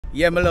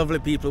Yeah, my lovely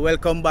people,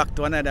 welcome back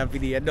to another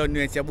video. I don't know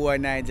it's your boy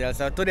Nigel.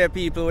 So today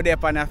people we're there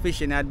on a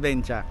fishing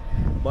adventure.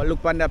 But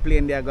look on the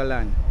plane there go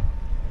land.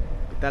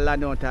 It's a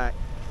land out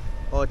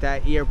of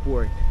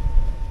airport.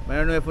 But I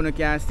don't know if you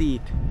can see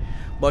it.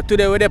 But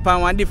today we're there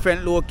on one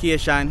different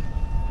location.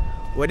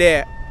 We're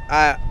there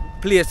at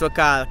a place we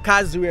call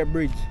Causeway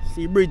Bridge.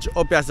 See bridge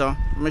up here, so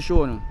I'm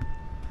show you.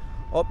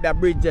 Up that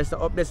bridge just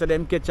up there so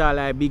them catch all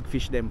like big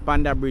fish them.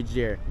 Panda bridge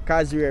there.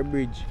 Causeway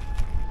Bridge.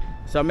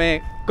 So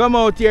I come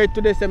out here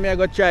today so I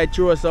go try to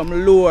throw some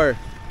lure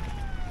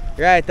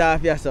right off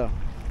here, so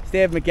see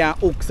if I can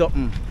hook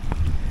something.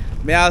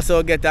 I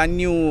also get a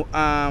new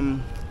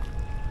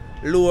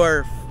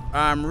lure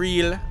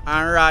reel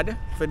and rod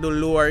for the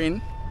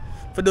luring,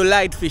 for the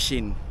light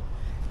fishing.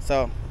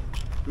 So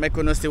I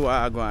can see what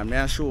I'm going.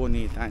 I'm showing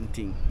it and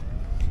thing.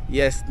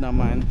 Yes, no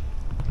man.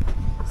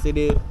 See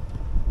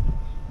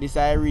this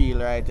is reel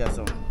right here,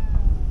 so.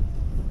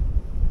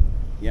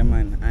 Yeah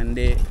man, and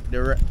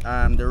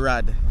the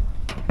rod.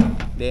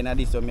 Then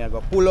this one I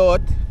go pull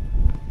out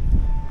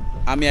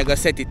and I go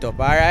set it up,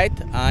 alright?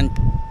 And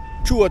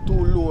throw two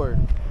lure.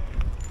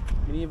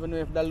 I don't even know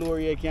if the lure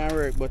here can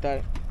work, but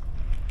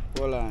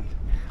hold on.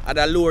 And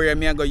the lure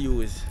here I go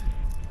use.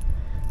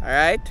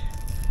 Alright?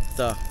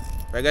 So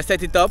we're gonna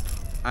set it up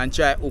and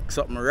try hook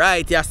something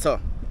right here, so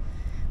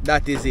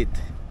that is it.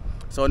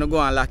 So I'm gonna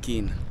go and lock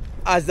in.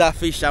 As a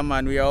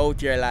fisherman, we are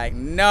out here like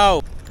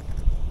no.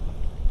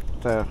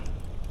 So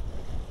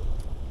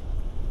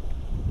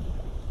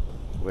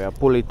we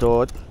pull it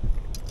out.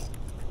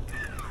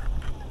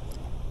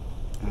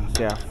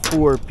 Say a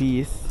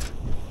 4-piece.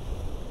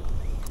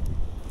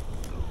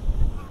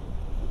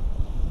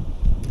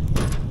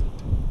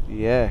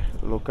 Yeah,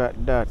 look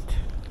at that.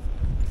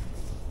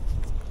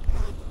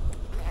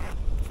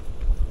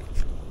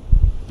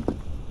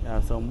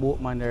 There's some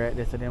boatman there right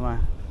there, so them I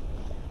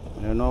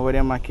don't know where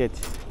they might catch.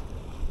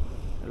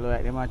 It look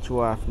like they might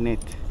chew off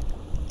net.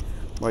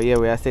 But yeah,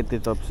 we are set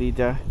it up, see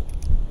there.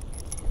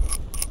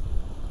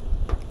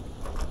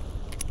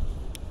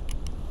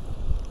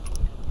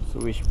 So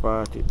which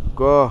part it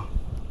go?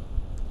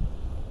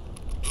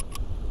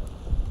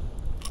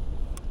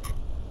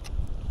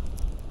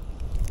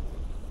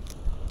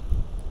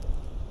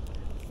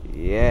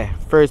 Yeah,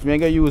 first me I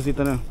gonna use it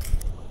now.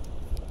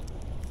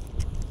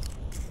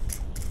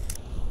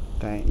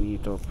 Tighten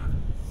it up.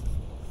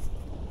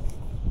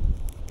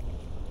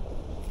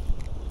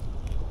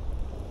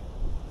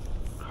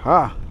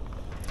 Ha!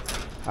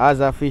 As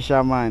a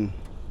fisherman,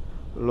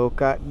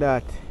 look at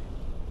that.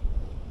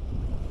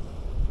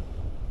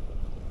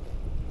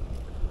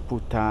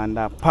 Put on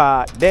that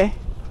part there.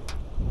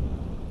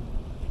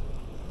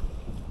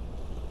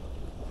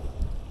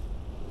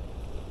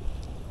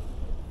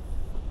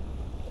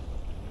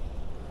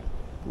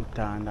 Put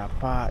on that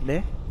part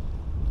there.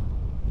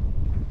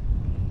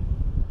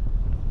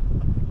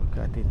 Look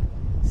at it.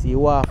 See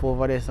wharf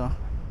over there, so.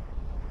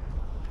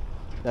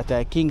 That's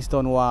a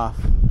Kingston wharf.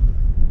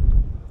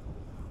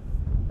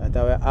 That's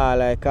where all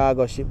like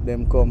cargo ship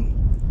them come.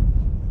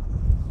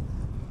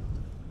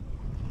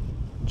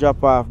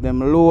 Drop off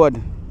them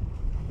load.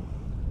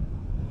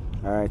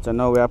 Alright, so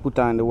now we are put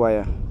on the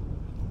wire.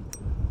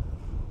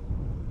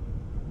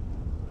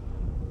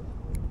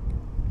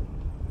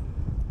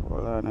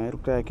 Hold on, it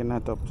looks like it's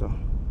not up, so.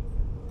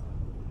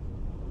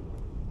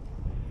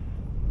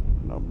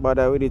 No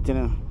bother with it, you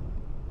know.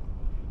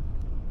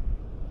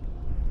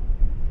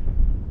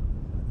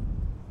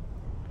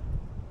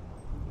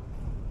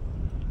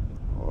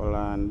 Hold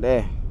on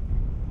there.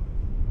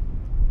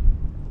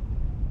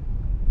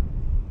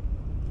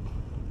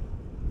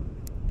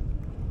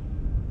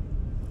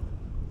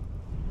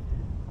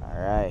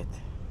 Alright.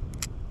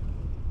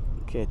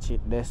 Catch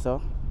it there,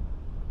 so.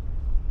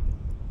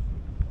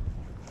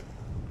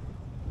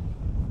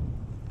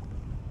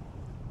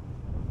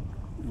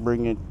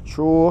 Bring it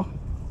through.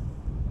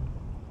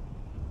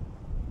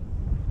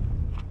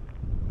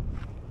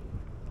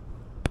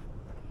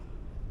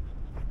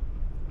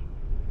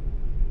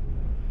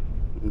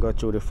 Go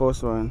through the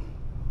first one.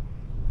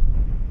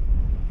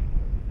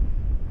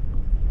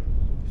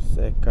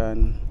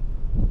 Second.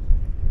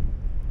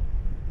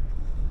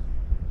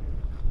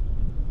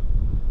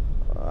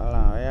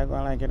 I go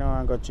like you know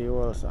and go through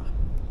also.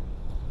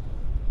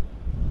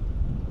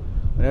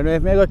 I don't know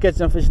if I go catch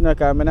some fish now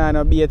because I don't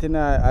know bait in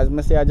as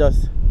I say I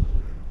just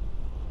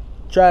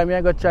try me I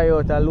go try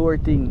out a lure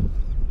thing.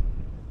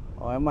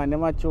 Oh man,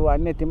 them a chew, a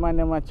netty man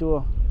them a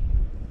chew.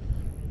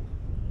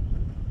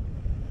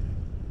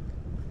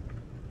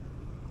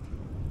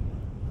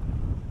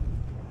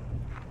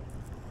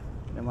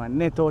 Them a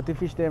net out the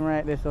fish them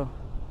right there, so.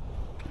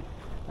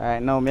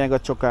 Alright, now me I go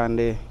chuck on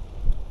the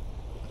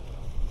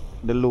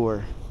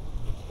lure.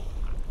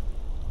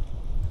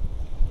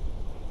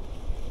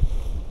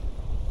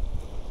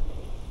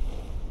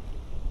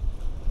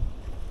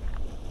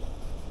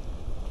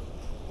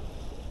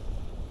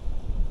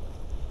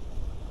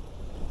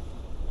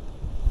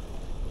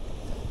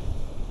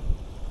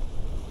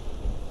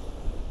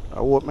 I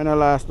hope I not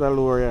lost the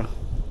lure here.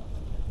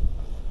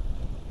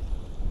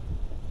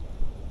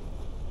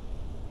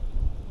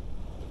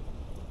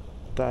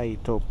 tie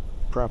it up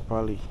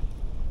properly.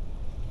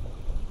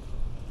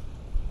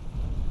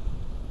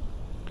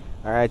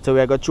 Alright, so we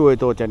are going to throw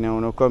it out and now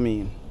no come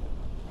in.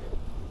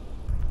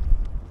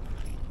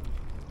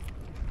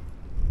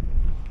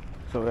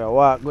 So we are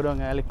walk go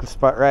down a little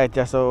spot right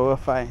here so we'll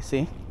find,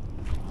 see?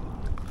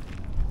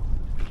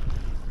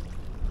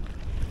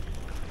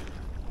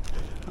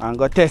 I'm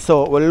going to test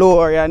out with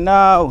lure here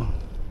now.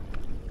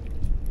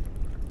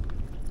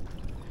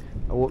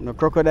 I hope no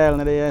crocodile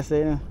in there, say,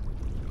 you know?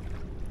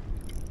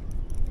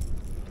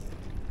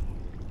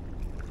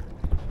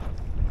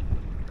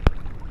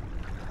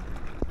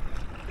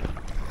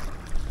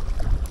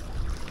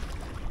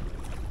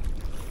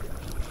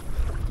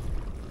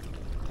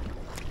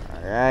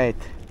 Alright.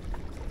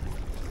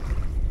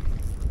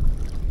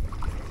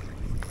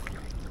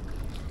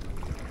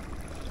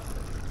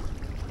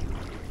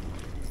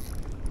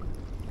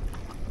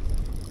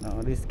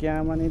 Now this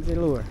can't manage the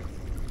lure.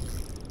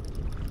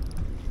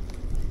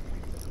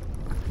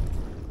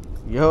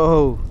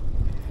 Yo,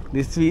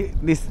 this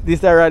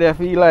already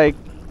feel like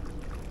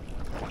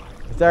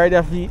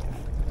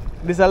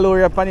this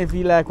lure upon it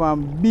feel like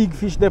one big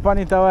fish there upon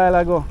it a while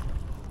ago.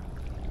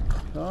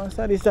 Oh,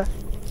 so this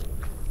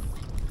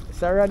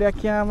already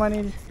can't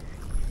manage.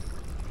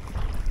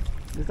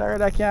 This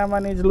already can't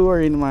manage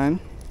luring, man.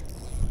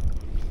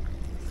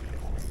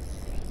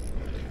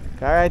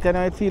 Alright, I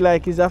know it feel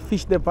like it's a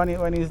fish there upon it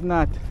when it's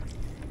not.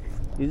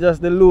 It's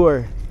just the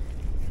lure.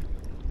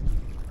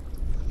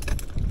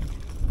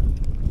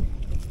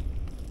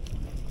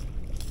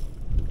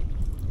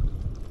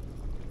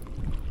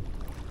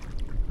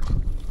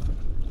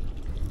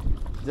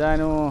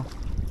 Jano.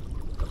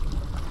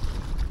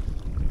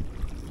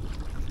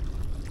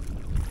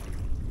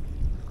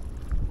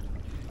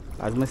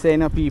 As me saying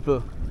to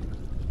people,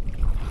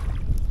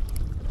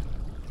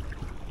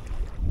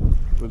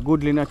 we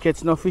goodly not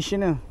catch no fish, you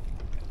know.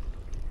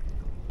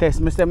 Test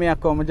me say me a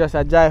come, just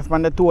a drive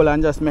from the toll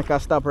and just make a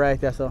stop right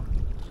here so.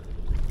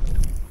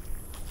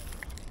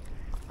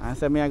 And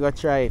say me I go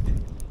try it.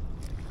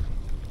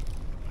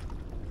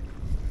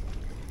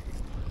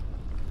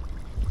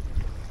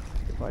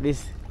 But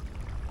this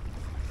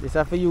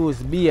have to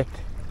use bait.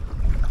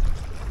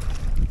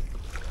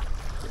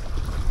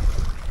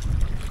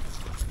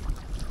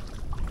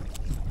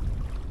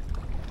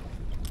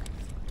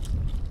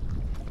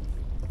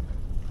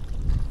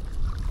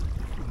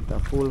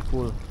 It's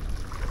full.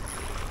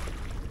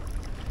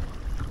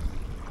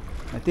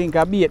 I think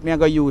a bait me I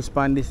go use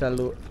pan this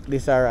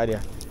already.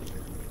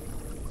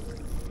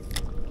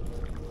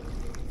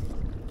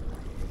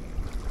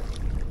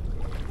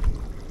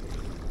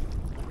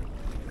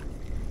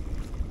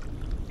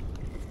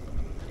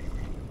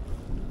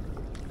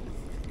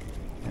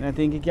 And I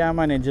think he can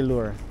manage the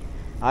lure.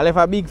 I'll have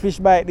a big fish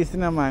bite this, you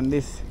know, man.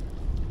 This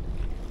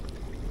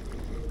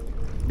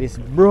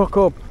broke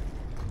up.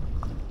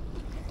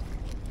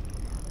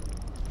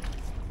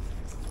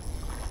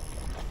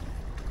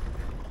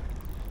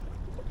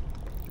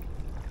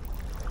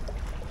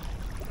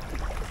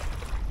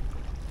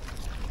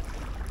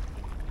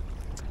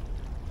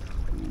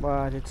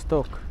 But it's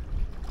stuck.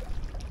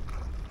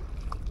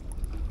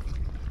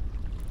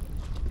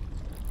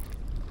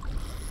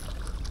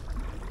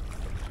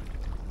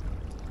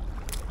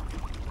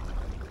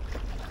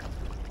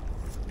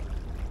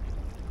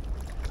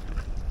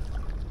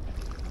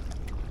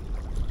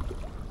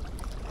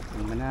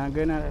 I'm not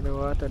going out of the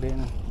water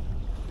then.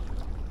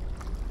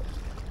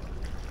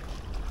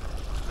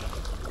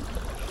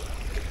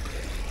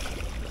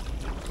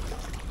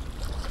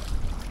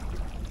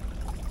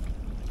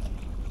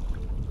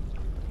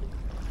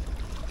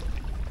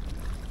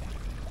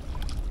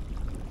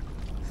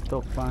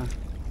 Stuck pan.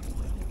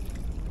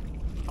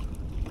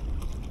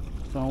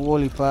 Some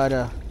woolly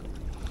powder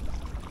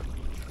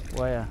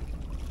wire.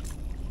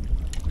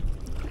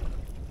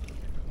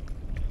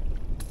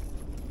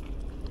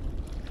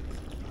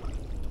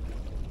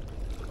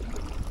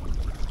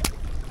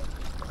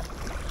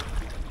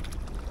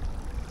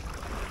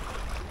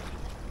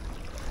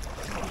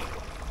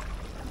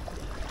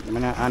 I'm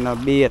gonna add a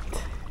bait.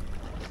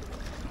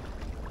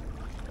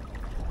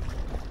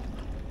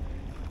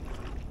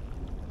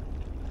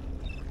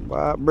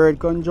 But bird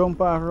can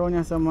jump off around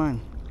here, some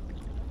man.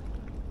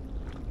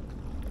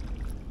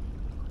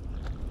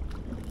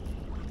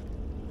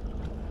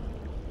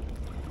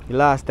 The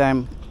last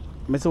time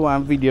I saw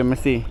one video, I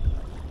see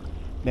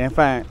then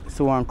find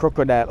one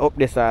crocodile up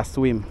there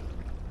swim.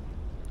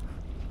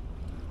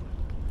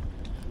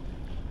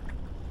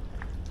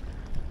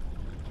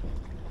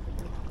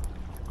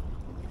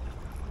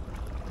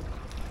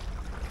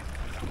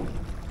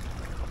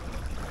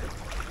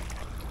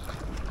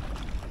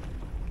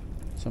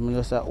 So I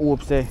just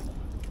hope say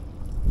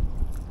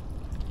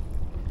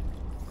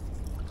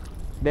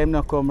them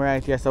not come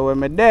right here, so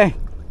when I'm there,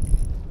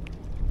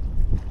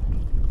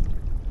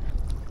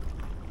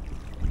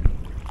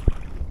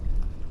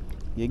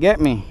 you get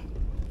me?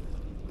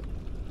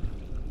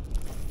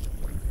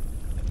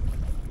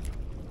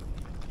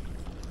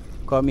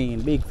 Come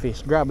in, big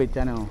fish, grab it,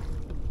 you know.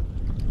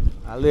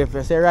 I'll leave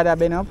you say rather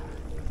been up.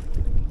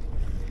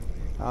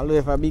 Although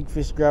if a big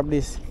fish grab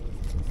this,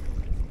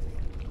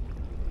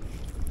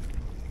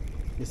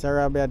 this a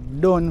rabbit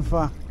done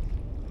for.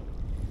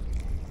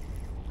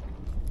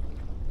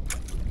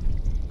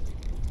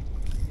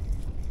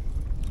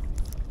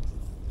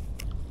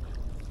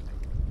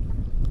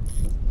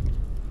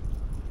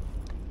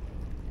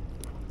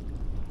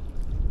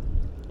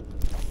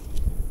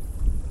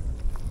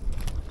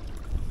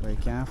 So you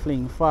can't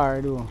fling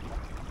far though.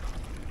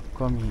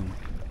 Come in.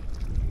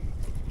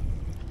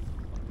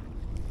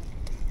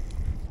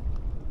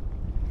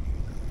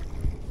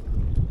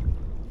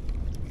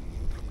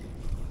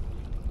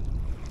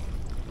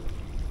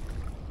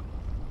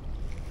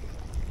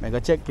 I go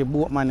check the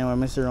boat man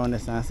when I surround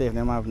this and see if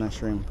them have no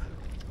shrimp.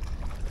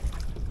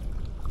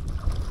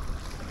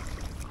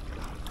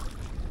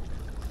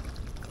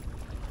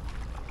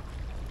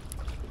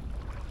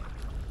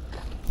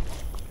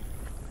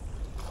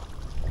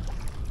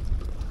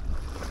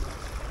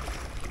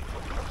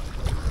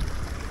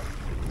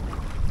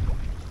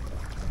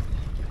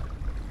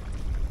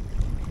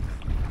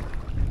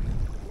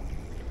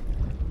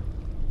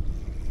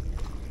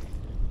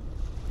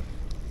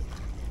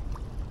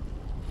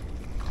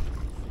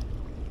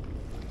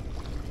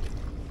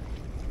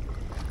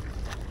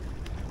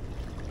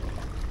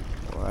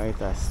 Right,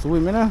 I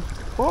swim, you know.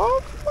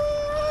 Oh,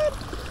 man.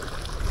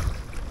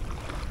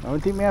 I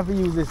don't think I have to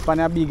use this for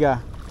a bigger.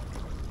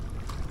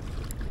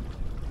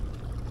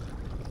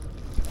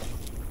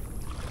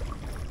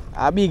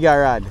 A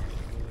bigger rod.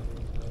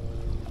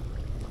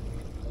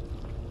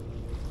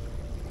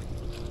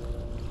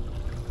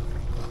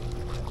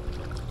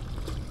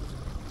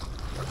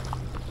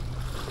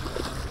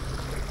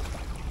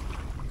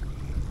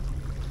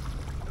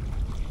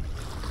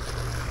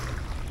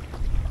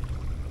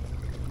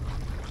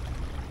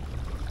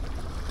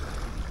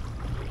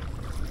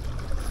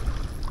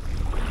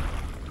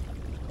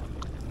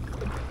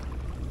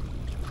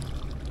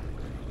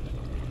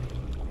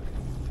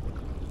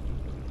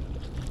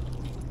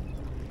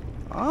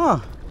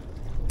 Oh,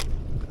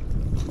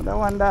 I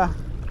wonder.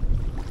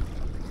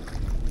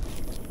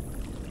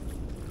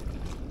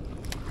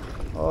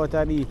 Oh, it's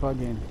deep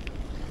again.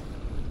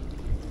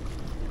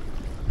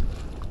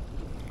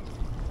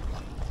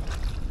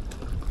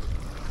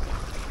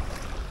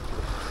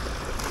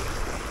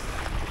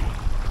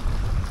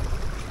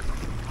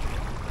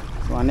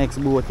 So our next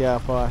boat here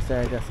for our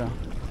side, so.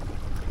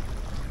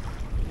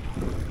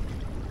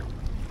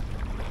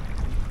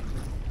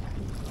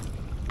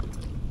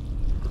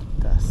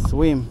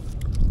 Swim.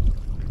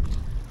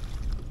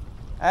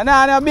 And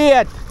on a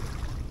bait.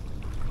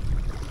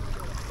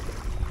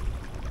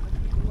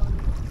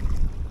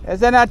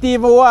 It's not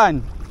even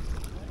one.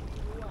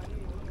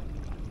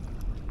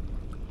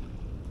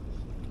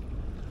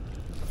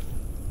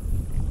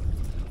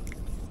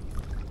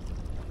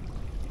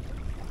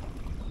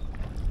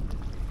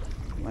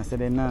 I said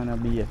they're not a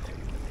bait.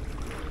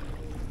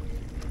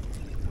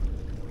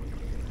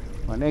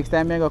 But next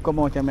time I go come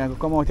out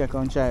here,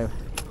 come try.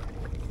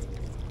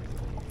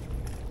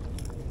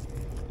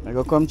 I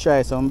go come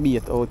try some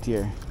bait out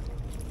here.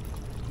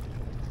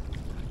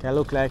 Can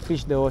look like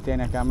fish there out here,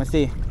 and I can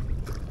see.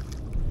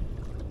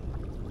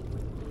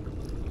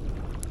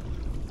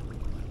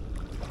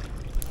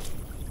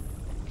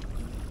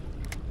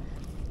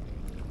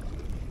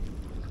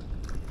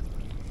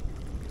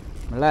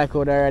 I like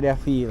how they already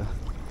feel.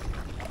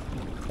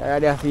 They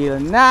already feel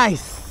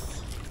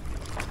nice.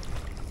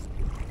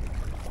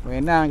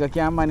 But now I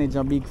can't manage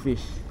a big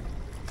fish.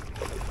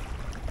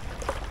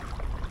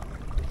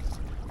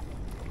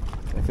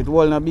 If it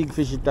wasn't a big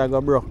fish, it would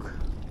go broke.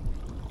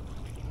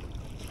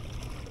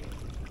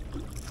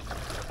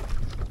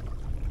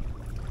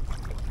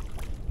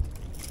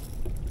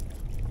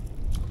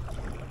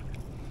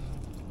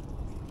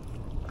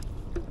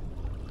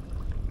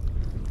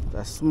 It's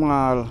a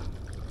small,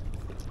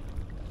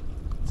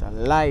 it's a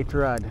light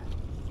rod.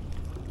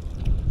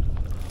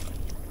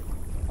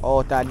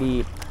 Outer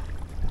deep.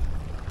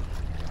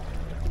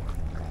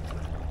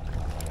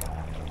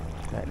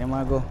 Let them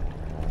go.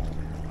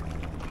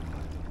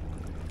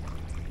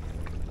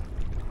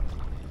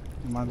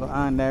 I go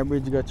under the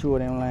bridge, go through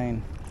them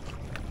line.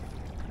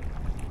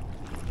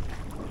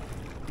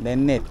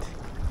 Then net.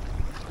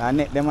 I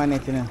net them a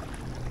net, you know.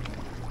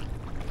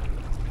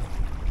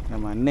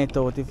 Them a net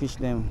out to fish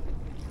them.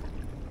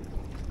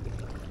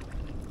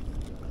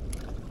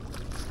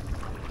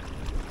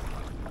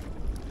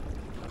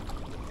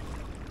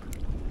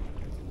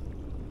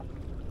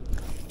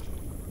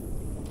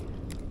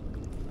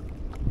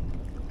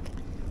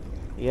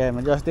 Yeah,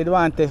 I just did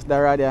one test the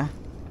rod here.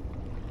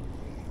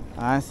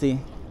 And see.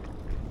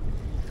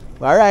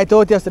 But right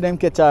out yesterday them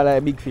catch all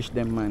like big fish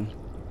them, man.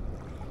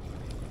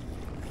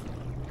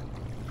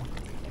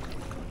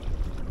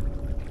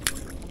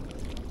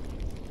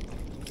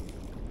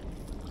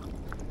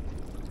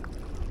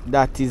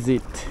 That is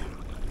it.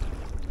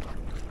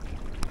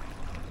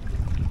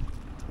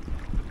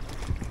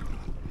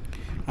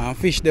 And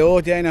fish the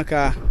out here, you know,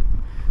 cause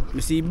you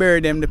see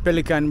bird them, the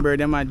pelican bird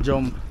them a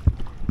jump.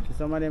 So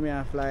some of them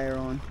here fly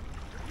around.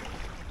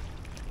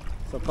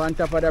 So on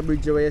top of the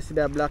bridge where you see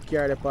that black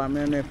car there, I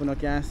don't know if you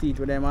can see it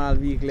with them all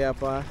vehicle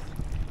pass.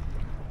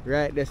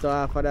 Right there, so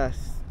half of that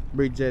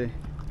bridge there.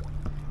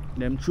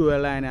 Them through a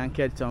line and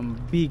catch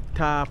some big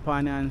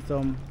tarpon and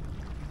some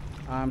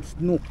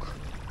snook.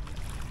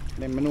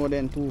 Then I know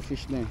them two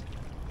fish there.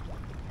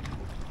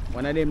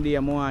 One of them there, I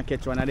want to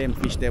catch one of them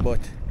fish there, but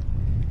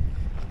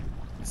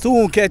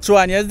soon catch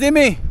one, you see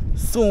me?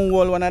 Soon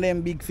hold one of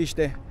them big fish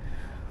there.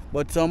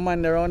 But some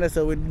man around there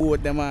so with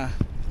boat, them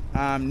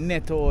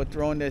net out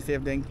around there, see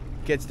if they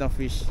catch some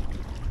fish.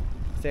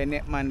 Say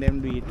net man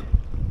them do it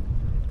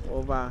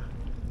over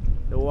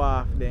the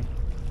wharf there.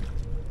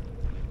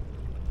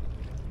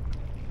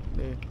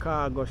 The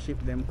cargo ship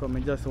them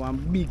coming, just one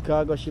big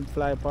cargo ship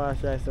fly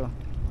past right so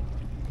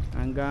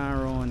and go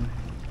around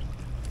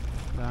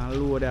and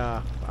load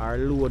off or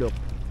load up.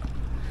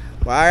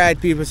 But alright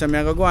people, so I'm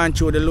going to go and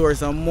throw the lure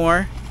some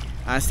more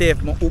and see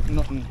if I hook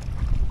nothing.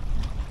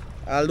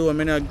 Although I'm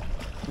not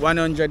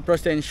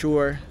 100%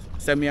 sure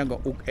so I'm going to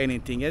hook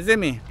anything, you see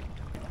me?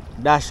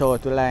 Dash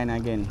out to line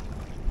again.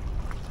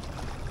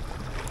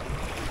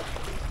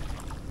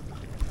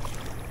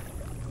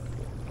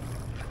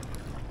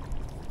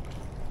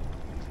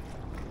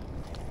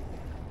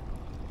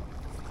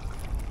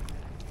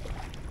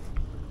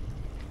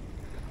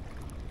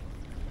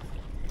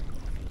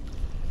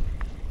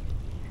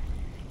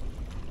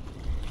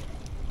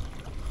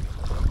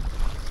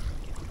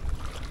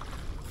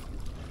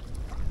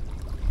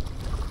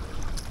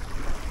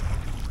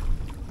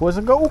 Was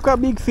go hook a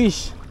big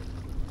fish.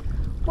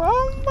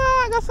 Oh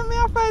man, that's me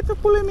a fight to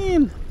pull him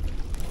in.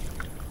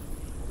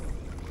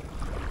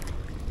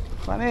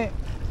 Funny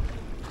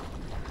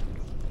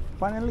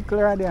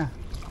little right there.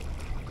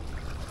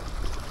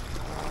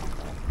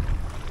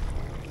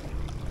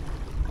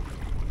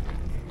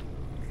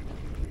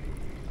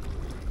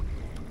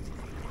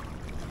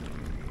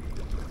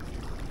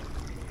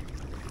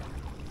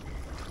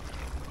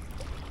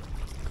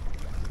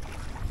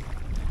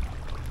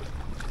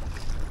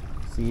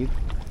 See it?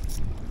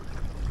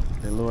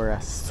 The lure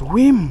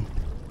swim.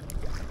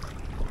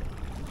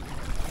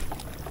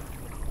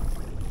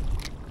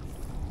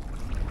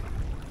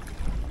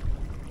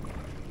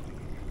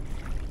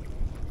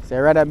 Say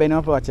rather been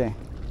up watch.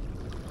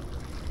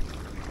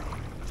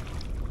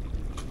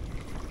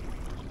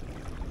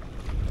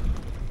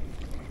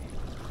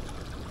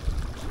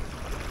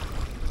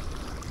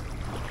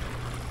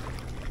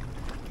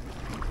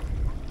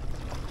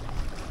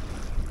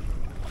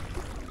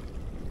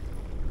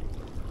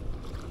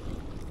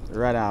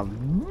 Rather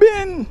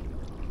been.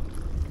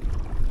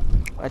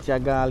 Watch your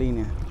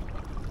garline.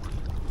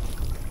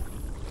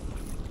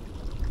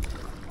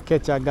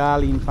 Catch a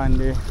garline from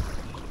the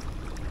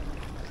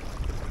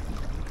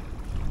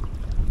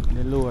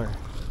lure.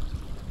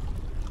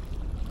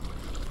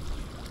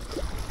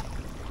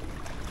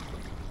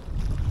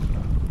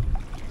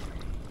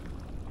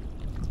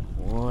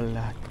 Oh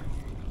lad.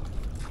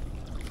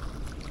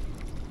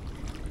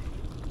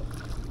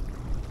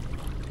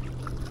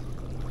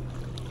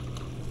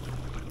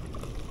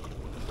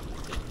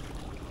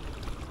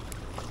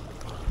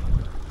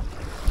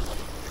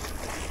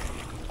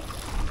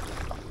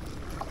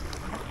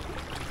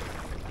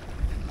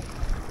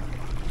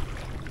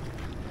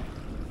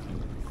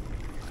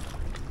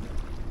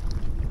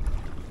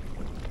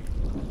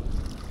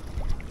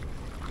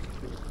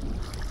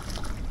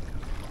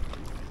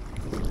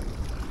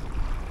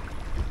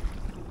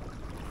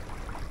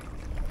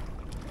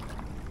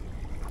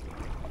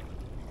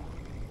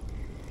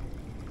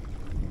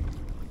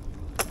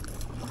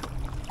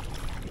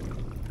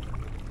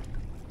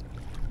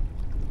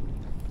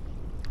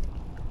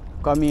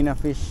 Come in a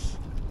fish.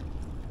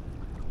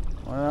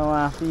 I don't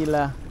want to feel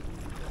a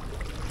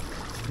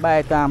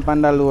bite on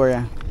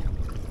Pandalore.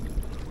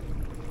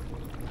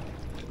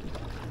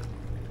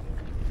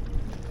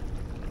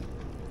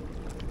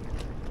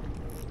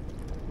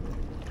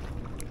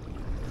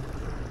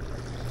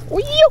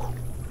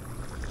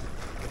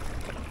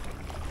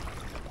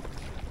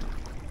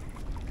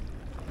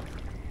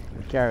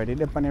 Carried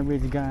it up on the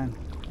bridge gone.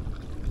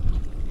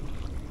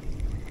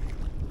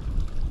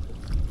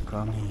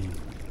 Come in.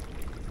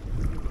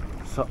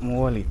 Something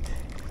wallet.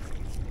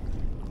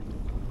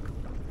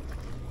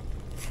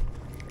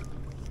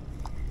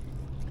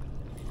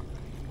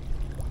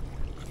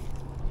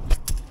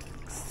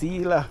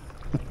 Sealer.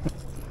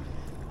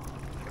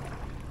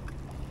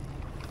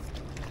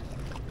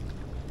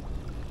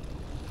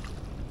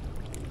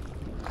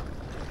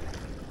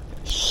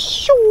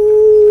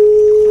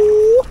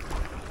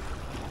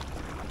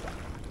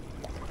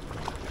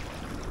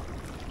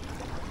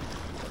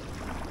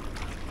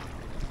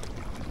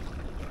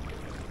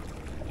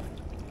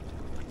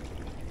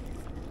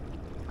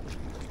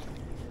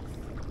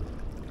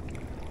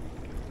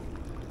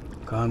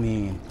 Come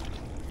in.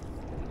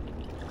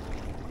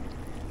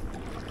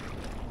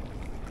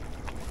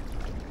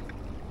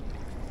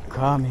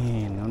 Come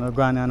in. I'm not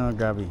going to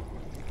grab it.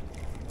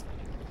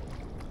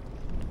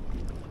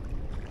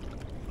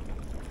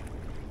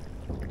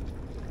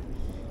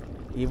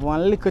 If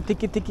one little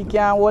ticky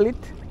can't hold it,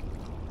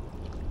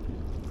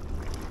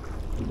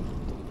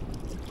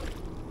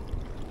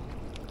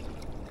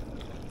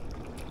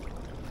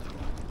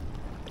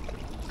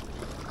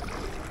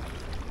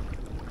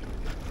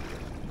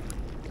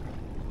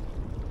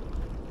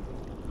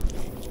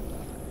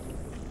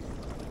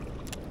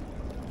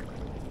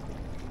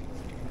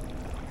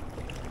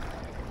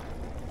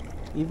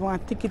 Even a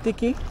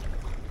ticky.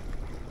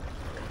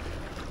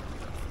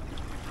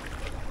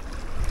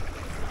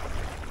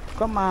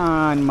 Come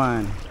on,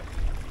 man.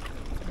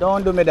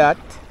 Don't do me that.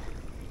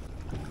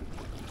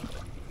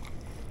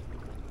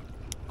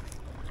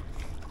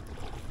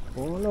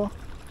 Oh no.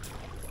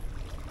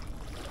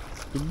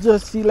 It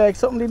just feel like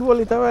something did roll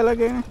it a while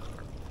again.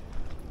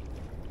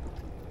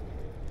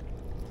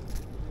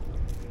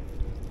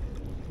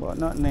 But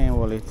not name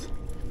roll it.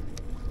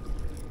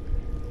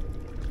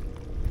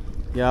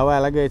 Yeah, a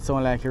while ago it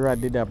sounded like a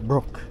rod did that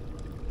broke.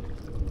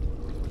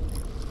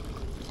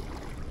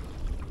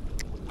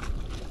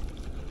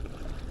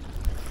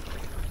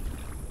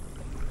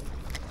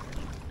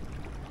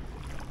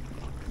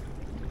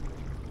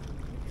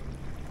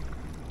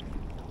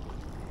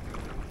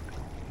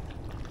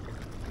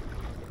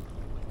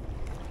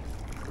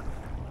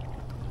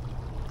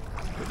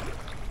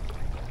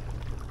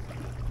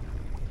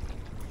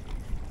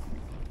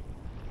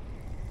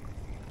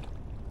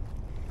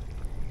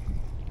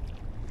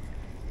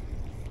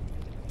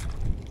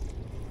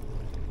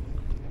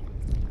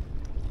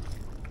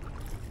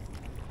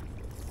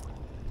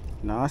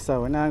 No, sir,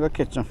 we're not going to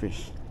catch some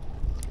fish.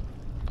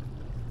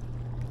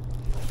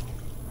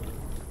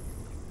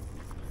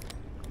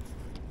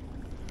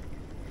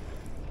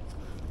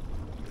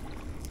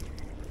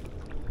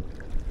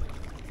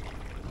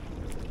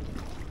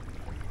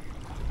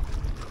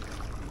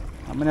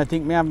 I'm going to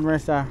think I have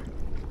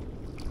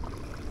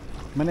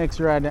my next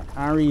rod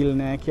and reel in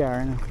the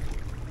car. You know?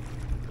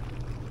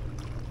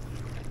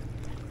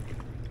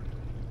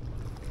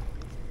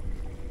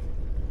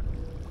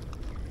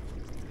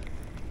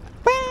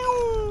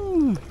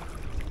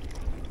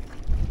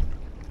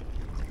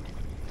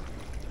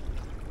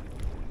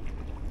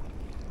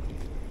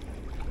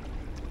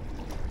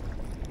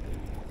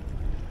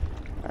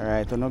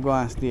 Alright, so now go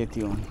and stay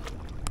tuned.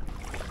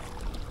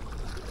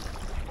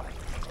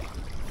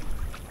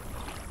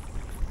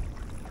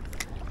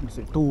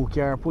 See 2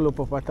 car pull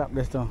up at top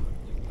this stuff.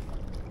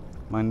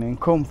 Man, then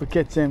come for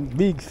catch them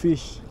big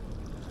fish.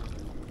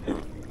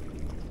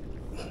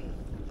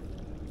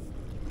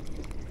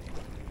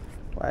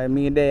 While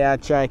me there I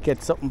try to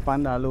catch something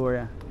from the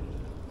lure.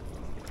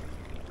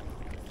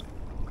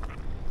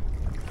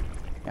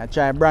 I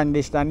try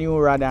brandish the new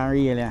rod and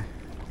reel. Yeah.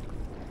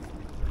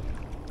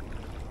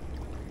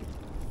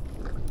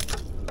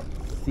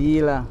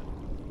 Sealer.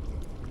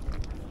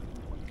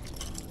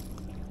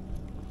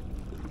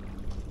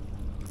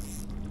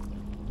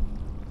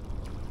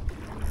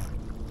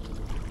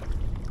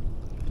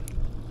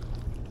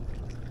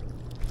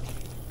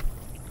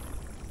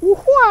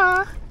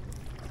 Woohoo!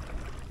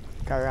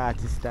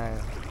 Karate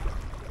style.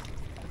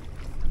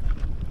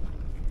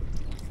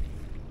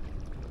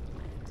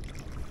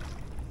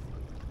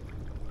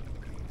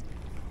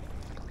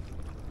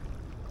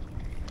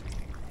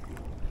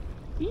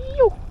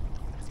 Ew.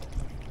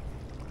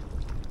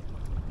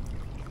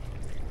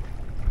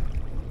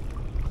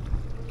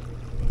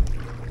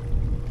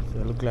 So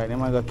look like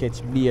them are gonna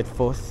catch bait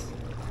first.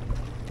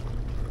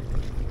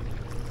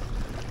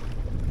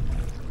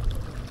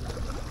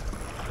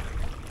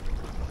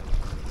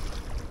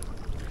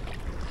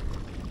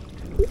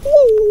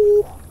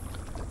 Woo.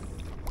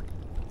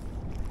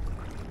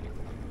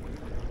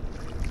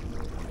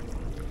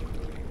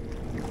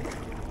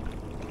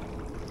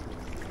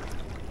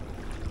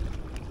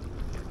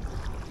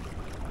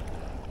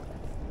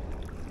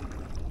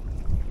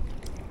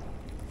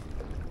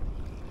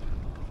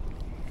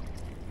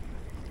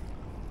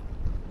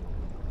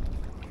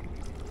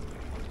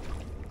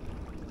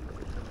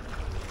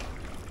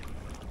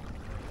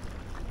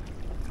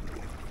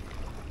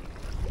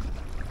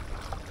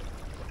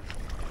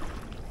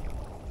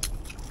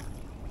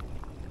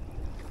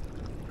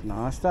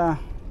 No está.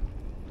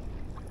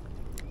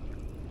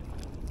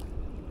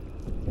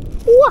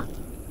 ¡Uah!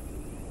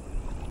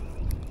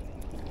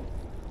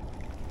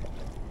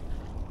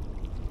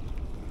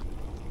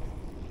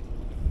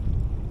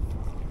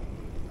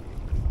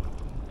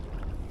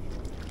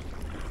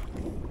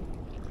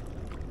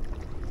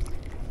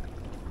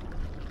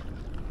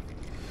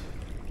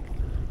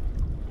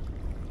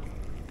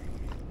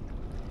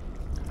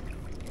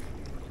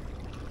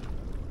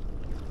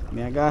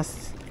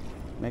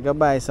 Me go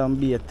buy some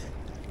bait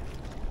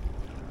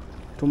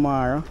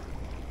tomorrow.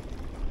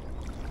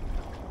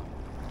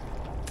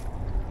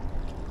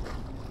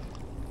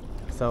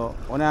 So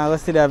when I go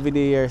see that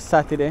video here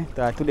Saturday,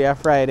 today or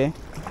Friday.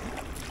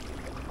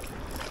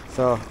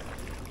 So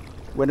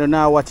when you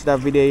now watch that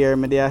video here,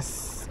 me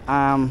just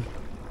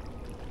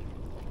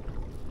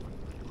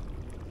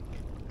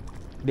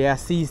they are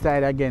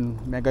seaside again.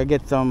 Me go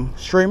get some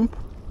shrimp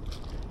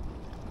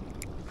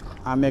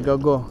and me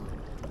go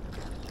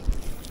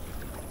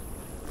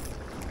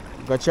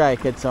try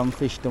catch some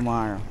fish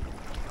tomorrow.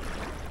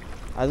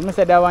 As I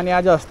said, that one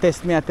here just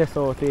test out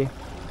the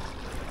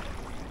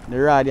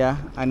rod here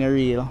and the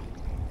reel.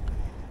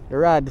 The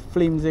rod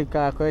flimsy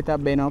because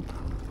it bend up.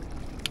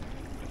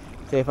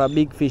 So if a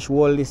big fish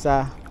hold this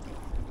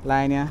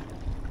line here,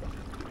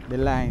 the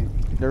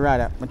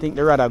rod, I think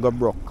the rod go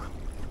broke.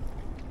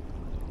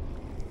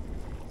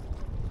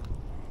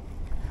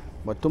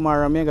 But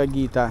tomorrow I'm gonna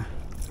get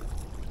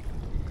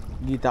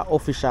a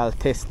official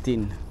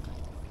testing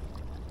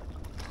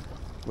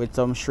with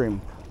some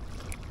shrimp.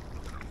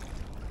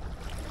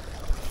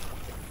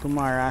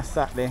 Tomorrow is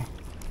Saturday.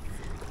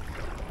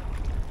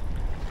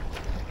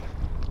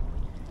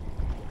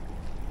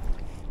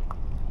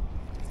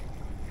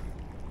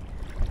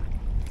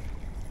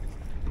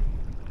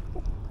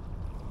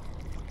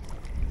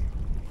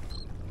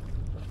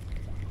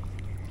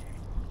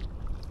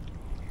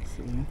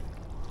 See,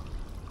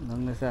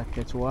 long as I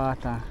catch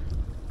water.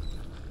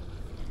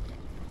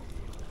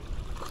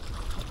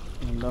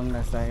 And down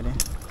the side,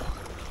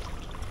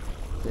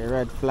 the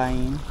red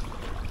flying,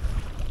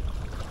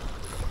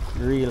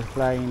 real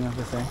flying, you have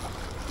to say.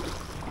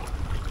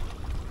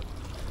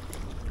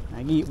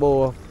 I give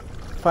about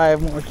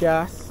 5 more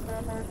casts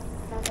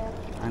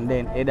and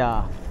then head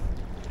off.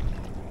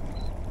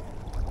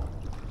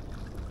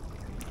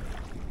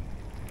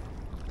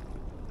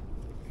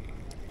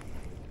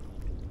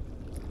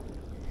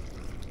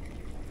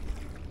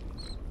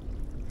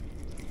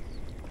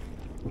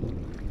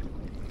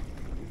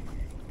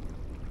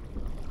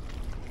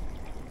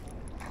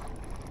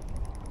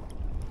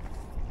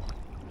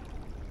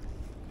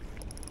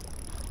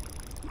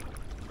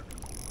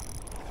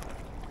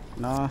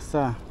 No,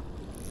 sir.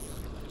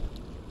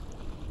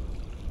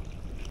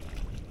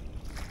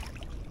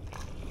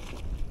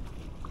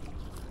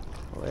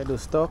 Where do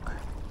stock?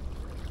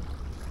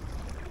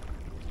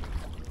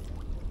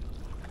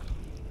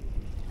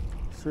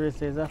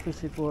 Seriously, is a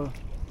fish it all?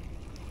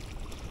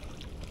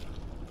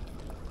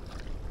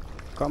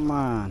 Come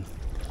on.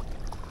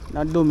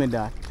 Not do me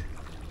that.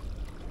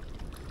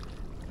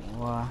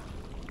 Wow.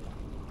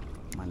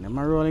 Man, them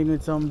are rolling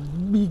with some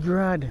big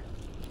rod.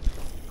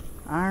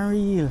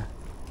 Unreal.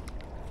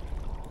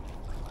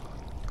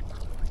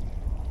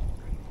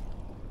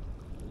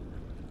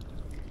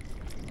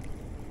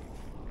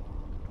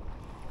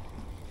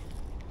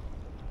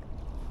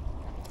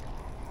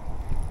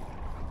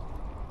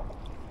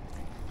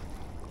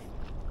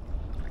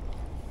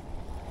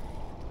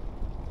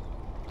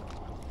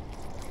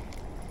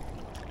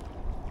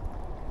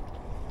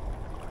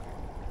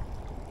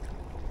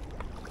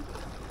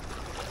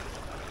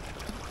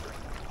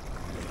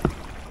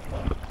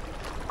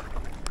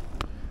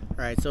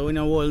 Right, so we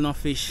know hold no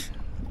fish.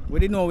 We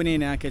didn't know we need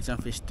to catch some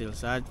fish still,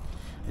 so I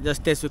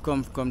just test we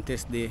come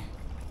test the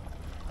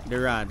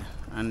rod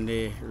and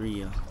the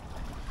reel.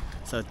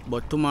 So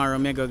but tomorrow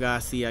me go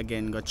see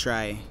again, go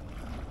try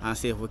and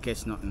see if we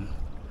catch nothing.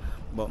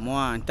 But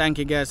more, thank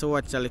you guys for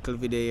watching the little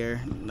video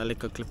here, the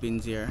little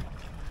clippings here.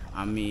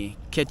 And me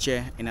catch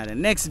you in the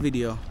next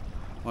video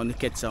when we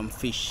catch some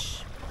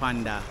fish,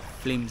 panda,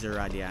 flimsy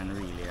rod and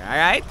reel here.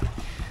 Alright?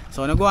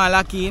 So I'm going to go and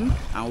lock in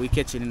and we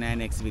catch you in the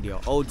next video.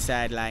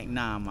 Outside like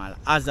normal,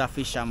 as a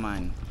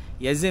fisherman.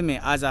 You see me,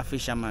 as a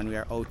fisherman, we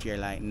are out here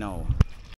like now.